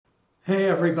Hey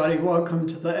everybody, welcome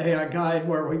to the AI Guide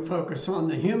where we focus on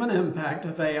the human impact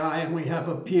of AI, and we have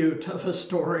a beaut of a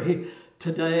story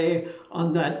today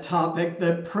on that topic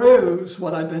that proves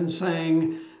what I've been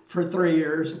saying for 3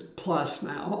 years plus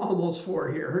now, almost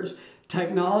 4 years.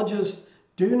 Technologists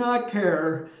do not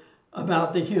care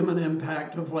about the human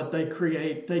impact of what they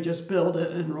create. They just build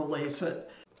it and release it.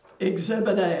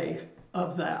 Exhibit A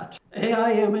of that.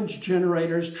 AI image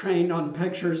generators trained on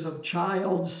pictures of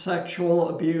child sexual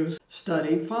abuse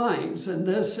study finds. And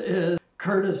this is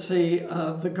courtesy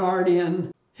of The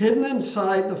Guardian. Hidden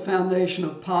inside the foundation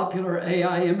of popular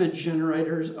AI image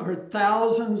generators are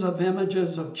thousands of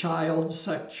images of child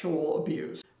sexual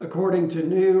abuse. According to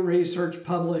new research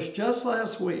published just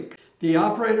last week, the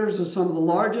operators of some of the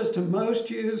largest and most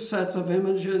used sets of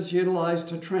images utilized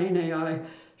to train AI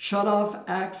shut off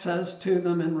access to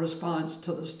them in response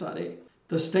to the study.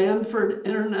 The Stanford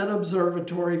Internet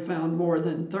Observatory found more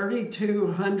than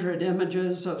 3,200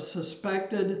 images of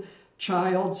suspected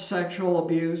child sexual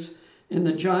abuse in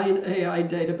the giant AI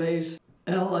database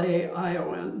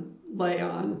LAION,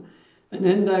 an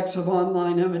index of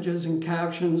online images and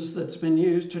captions that's been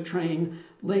used to train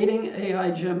leading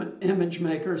AI image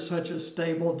makers such as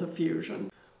Stable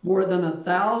Diffusion. More than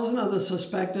 1,000 of the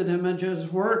suspected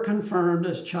images were confirmed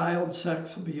as child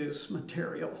sex abuse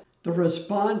material. The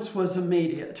response was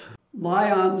immediate.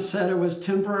 LAION said it was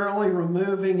temporarily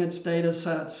removing its data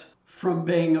sets from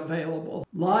being available.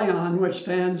 LAION, which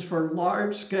stands for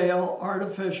Large Scale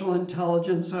Artificial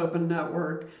Intelligence Open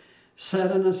Network, said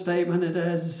in a statement it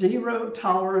has zero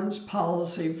tolerance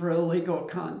policy for illegal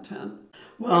content.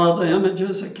 While the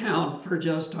images account for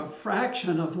just a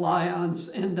fraction of LAION's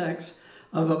index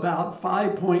of about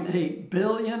 5.8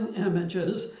 billion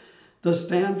images, the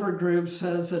Stanford group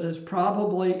says it is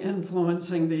probably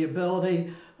influencing the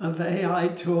ability of AI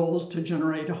tools to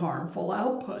generate harmful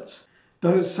outputs.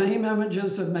 Those same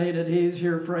images have made it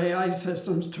easier for AI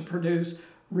systems to produce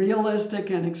realistic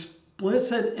and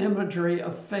explicit imagery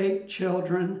of fake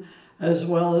children, as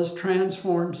well as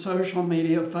transform social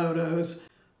media photos,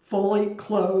 fully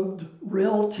clothed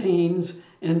real teens,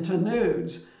 into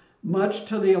nudes, much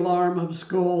to the alarm of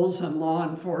schools and law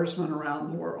enforcement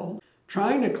around the world.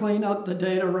 Trying to clean up the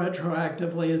data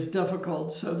retroactively is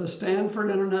difficult, so the Stanford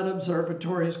Internet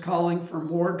Observatory is calling for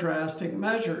more drastic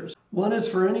measures. One is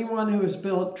for anyone who has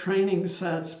built training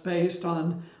sets based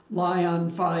on LAION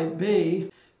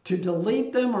 5B to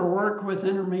delete them or work with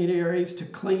intermediaries to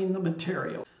clean the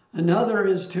material. Another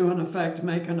is to, in effect,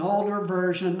 make an older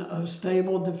version of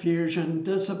Stable Diffusion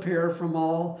disappear from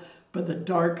all but the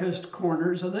darkest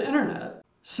corners of the internet,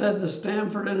 said the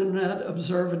Stanford Internet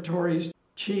Observatory's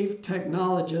chief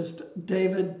technologist,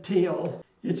 David Teal.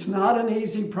 It's not an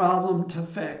easy problem to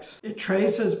fix. It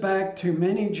traces back to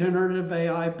many generative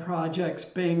AI projects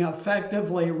being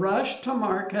effectively rushed to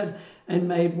market and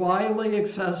made widely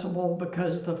accessible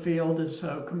because the field is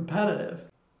so competitive.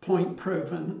 Point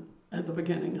proven at the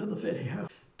beginning of the video.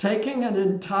 Taking an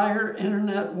entire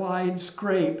internet-wide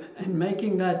scrape and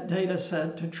making that data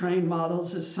set to train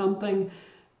models is something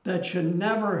that should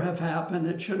never have happened.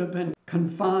 It should have been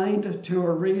confined to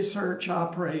a research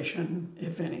operation,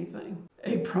 if anything.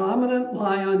 A prominent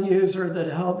LAION user that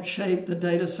helped shape the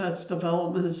dataset's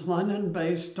development is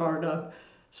London-based startup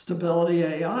Stability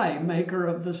AI, maker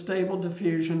of the Stable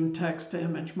Diffusion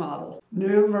text-to-image model.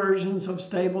 New versions of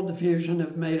Stable Diffusion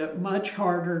have made it much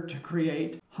harder to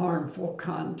create harmful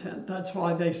content. That's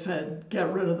why they said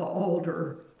get rid of the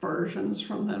older versions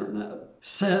from the internet.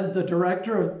 Said the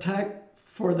director of tech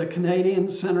for the Canadian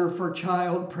Centre for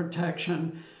Child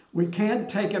Protection, "We can't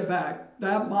take it back.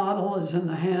 That model is in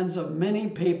the hands of many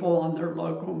people on their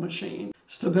local machine."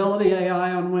 Stability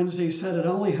AI on Wednesday said it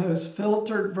only hosts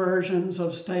filtered versions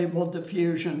of Stable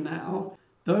Diffusion now.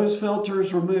 Those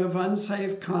filters remove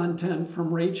unsafe content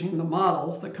from reaching the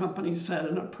models, the company said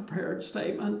in a prepared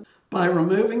statement. By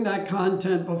removing that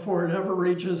content before it ever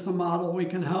reaches the model, we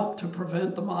can help to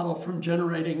prevent the model from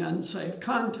generating unsafe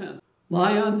content.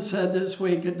 LAION said this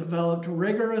week it developed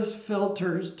rigorous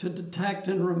filters to detect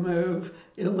and remove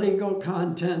illegal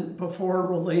content before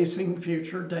releasing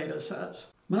future data sets.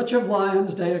 Much of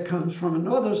LAION's data comes from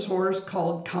another source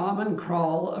called Common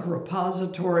Crawl, a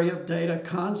repository of data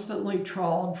constantly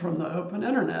trawled from the open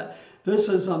internet. This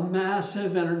is a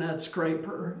massive internet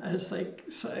scraper, as they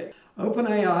say.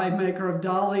 OpenAI, maker of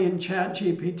DALL-E and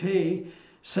ChatGPT,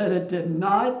 said it did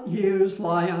not use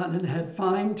LAION and had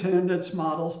fine-tuned its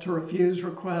models to refuse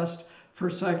requests for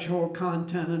sexual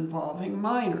content involving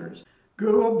minors.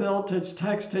 Google built its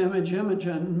text-to-image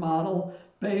Imagen model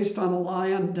based on a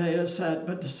LAION dataset,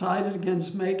 but decided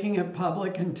against making it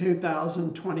public in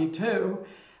 2022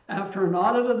 after an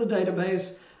audit of the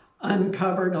database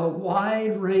uncovered a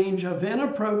wide range of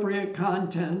inappropriate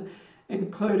content,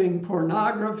 including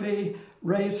pornography,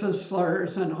 racist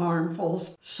slurs, and harmful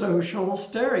social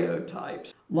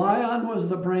stereotypes. LAION was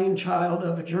the brainchild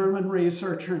of a German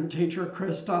researcher and teacher,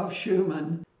 Christoph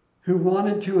Schumann, who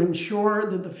wanted to ensure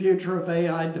that the future of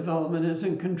AI development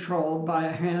isn't controlled by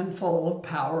a handful of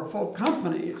powerful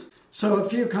companies. So a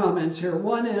few comments here.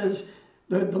 One is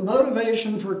that the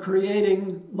motivation for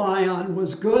creating LAION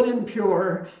was good and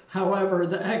pure, however,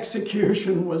 the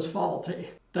execution was faulty.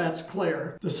 That's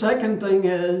clear. The second thing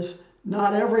is,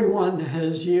 not everyone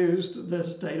has used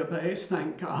this database,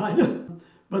 thank God.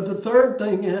 But the third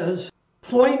thing is,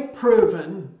 point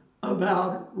proven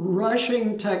about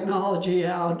rushing technology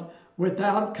out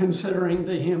without considering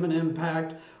the human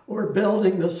impact or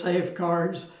building the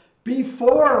safeguards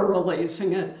before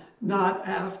releasing it, not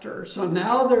after. So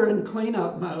now they're in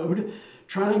cleanup mode,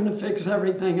 trying to fix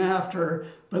everything after,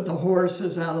 but the horse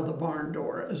is out of the barn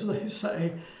door, as they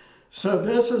say. So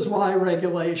this is why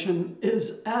regulation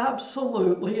is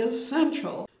absolutely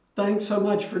essential. Thanks so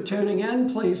much for tuning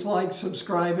in. Please like,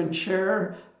 subscribe, and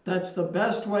share. That's the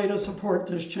best way to support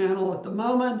this channel at the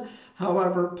moment.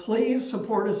 However, please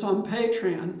support us on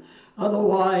Patreon.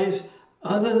 Otherwise,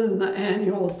 other than the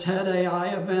annual TED AI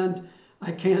event,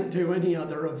 I can't do any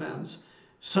other events.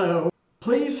 So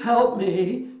please help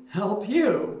me help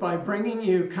you by bringing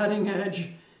you cutting-edge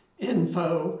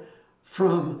info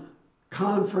from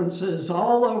conferences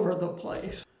all over the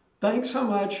place. Thanks so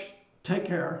much. Take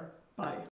care. Bye.